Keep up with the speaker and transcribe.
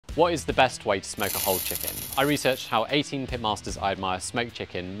What is the best way to smoke a whole chicken? I researched how 18 pitmasters I admire smoke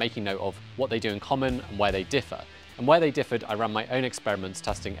chicken, making note of what they do in common and where they differ. And where they differed, I ran my own experiments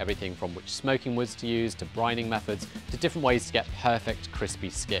testing everything from which smoking woods to use, to brining methods, to different ways to get perfect crispy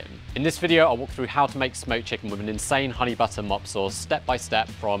skin. In this video, I'll walk through how to make smoked chicken with an insane honey butter mop sauce, step by step,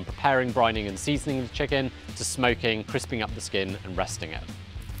 from preparing, brining and seasoning the chicken, to smoking, crisping up the skin and resting it.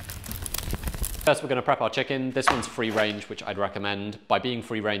 First, we're going to prep our chicken. This one's free range, which I'd recommend. By being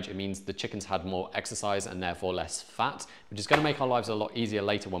free range, it means the chicken's had more exercise and therefore less fat, which is going to make our lives a lot easier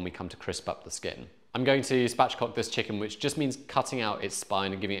later when we come to crisp up the skin. I'm going to spatchcock this chicken, which just means cutting out its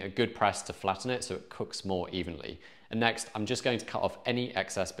spine and giving it a good press to flatten it so it cooks more evenly. And next, I'm just going to cut off any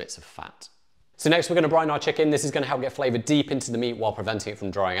excess bits of fat. So next we're going to brine our chicken. This is going to help get flavour deep into the meat while preventing it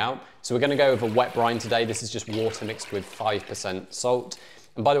from drying out. So we're going to go with a wet brine today. This is just water mixed with 5% salt.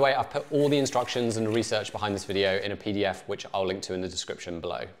 And by the way, I've put all the instructions and the research behind this video in a PDF, which I'll link to in the description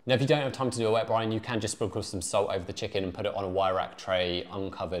below. Now, if you don't have time to do a wet brine, you can just sprinkle some salt over the chicken and put it on a wire rack tray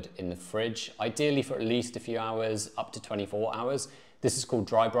uncovered in the fridge, ideally for at least a few hours, up to 24 hours. This is called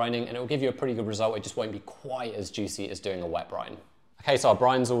dry brining and it will give you a pretty good result. It just won't be quite as juicy as doing a wet brine. Okay, so our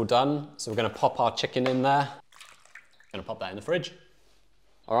brine's all done. So we're gonna pop our chicken in there. Gonna pop that in the fridge.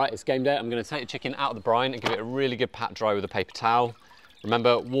 All right, it's game day. I'm gonna take the chicken out of the brine and give it a really good pat dry with a paper towel.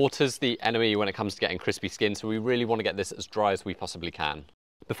 Remember, water's the enemy when it comes to getting crispy skin, so we really want to get this as dry as we possibly can.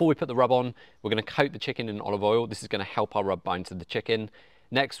 Before we put the rub on, we're going to coat the chicken in olive oil. This is going to help our rub bind to the chicken.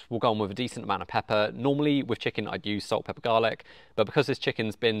 Next, we'll go on with a decent amount of pepper. Normally with chicken, I'd use salt, pepper, garlic, but because this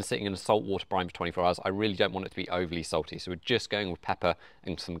chicken's been sitting in a salt water brine for 24 hours, I really don't want it to be overly salty, so we're just going with pepper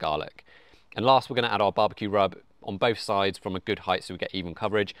and some garlic. And last, we're going to add our barbecue rub on both sides from a good height so we get even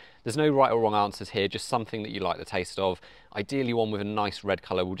coverage. There's no right or wrong answers here, just something that you like the taste of. Ideally one with a nice red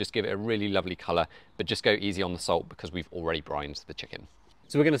colour will just give it a really lovely colour, but just go easy on the salt because we've already brined the chicken.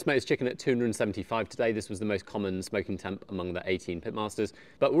 So we're going to smoke this chicken at 275 today. This was the most common smoking temp among the 18 pitmasters,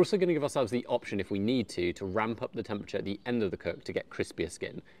 but we're also going to give ourselves the option, if we need to ramp up the temperature at the end of the cook to get crispier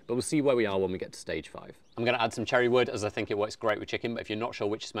skin. But we'll see where we are when we get to stage 5. I'm going to add some cherry wood as I think it works great with chicken, but if you're not sure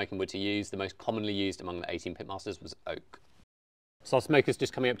which smoking wood to use, the most commonly used among the 18 pitmasters was oak. So our smoker's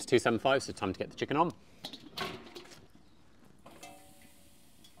just coming up to 275, so time to get the chicken on.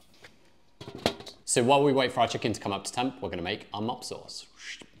 So while we wait for our chicken to come up to temp, we're going to make our mop sauce.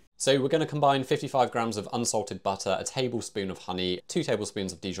 So we're going to combine 55 grams of unsalted butter, a tablespoon of honey, 2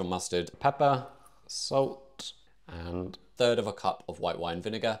 tablespoons of Dijon mustard, pepper, salt, and 1/3 of a cup of white wine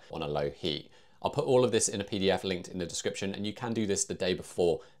vinegar on a low heat. I'll put all of this in a PDF linked in the description, and you can do this the day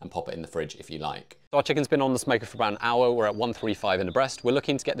before and pop it in the fridge if you like. So our chicken's been on the smoker for about an hour. We're at 135 in the breast. We're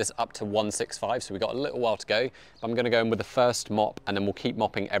looking to get this up to 165, so we've got a little while to go. I'm going to go in with the first mop, and then we'll keep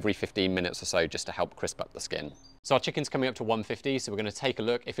mopping every 15 minutes or so just to help crisp up the skin. So our chicken's coming up to 150, so we're going to take a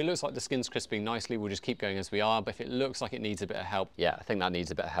look. If it looks like the skin's crisping nicely, we'll just keep going as we are. But if it looks like it needs a bit of help, yeah, I think that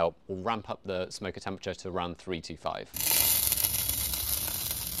needs a bit of help. We'll ramp up the smoker temperature to around 325.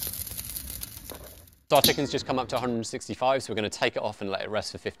 So our chicken's just come up to 165, so we're going to take it off and let it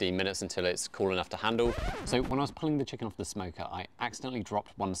rest for 15 minutes until it's cool enough to handle. So when I was pulling the chicken off the smoker, I accidentally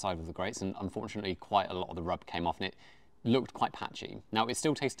dropped one side of the grates, and unfortunately quite a lot of the rub came off and it looked quite patchy. Now it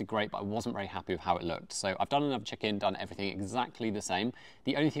still tasted great, but I wasn't very happy with how it looked. So I've done another chicken, done everything exactly the same.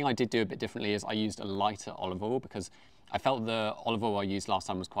 The only thing I did do a bit differently is I used a lighter olive oil because I felt the olive oil I used last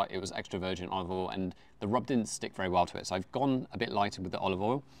time it was extra virgin olive oil and the rub didn't stick very well to it. So I've gone a bit lighter with the olive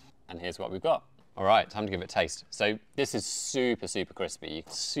oil, and here's what we've got. All right, time to give it a taste. So this is super, super crispy,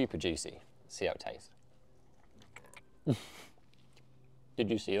 super juicy. Let's see how it tastes. Did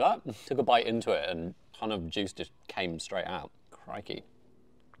you see that? Took a bite into it and a ton of juice just came straight out. Crikey.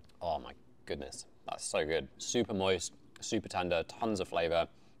 Oh my goodness, that's so good. Super moist, super tender, tons of flavour,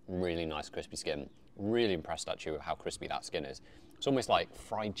 really nice crispy skin. Really impressed actually with how crispy that skin is. It's almost like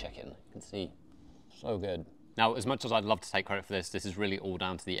fried chicken. You can see, so good. Now, as much as I'd love to take credit for this, this is really all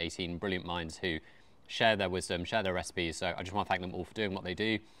down to the 18 brilliant minds who share their wisdom, share their recipes. So I just want to thank them all for doing what they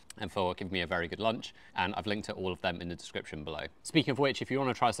do and for giving me a very good lunch. And I've linked to all of them in the description below. Speaking of which, if you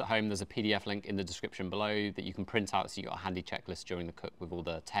want to try this at home, there's a PDF link in the description below that you can print out so you've got a handy checklist during the cook with all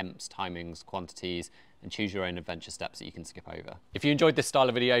the temps, timings, quantities, and choose your own adventure steps that you can skip over. If you enjoyed this style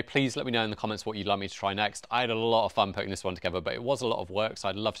of video, please let me know in the comments what you'd like me to try next. I had a lot of fun putting this one together, but it was a lot of work, so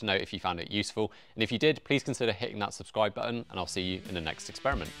I'd love to know if you found it useful. And if you did, please consider hitting that subscribe button, and I'll see you in the next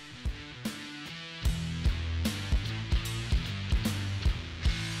experiment.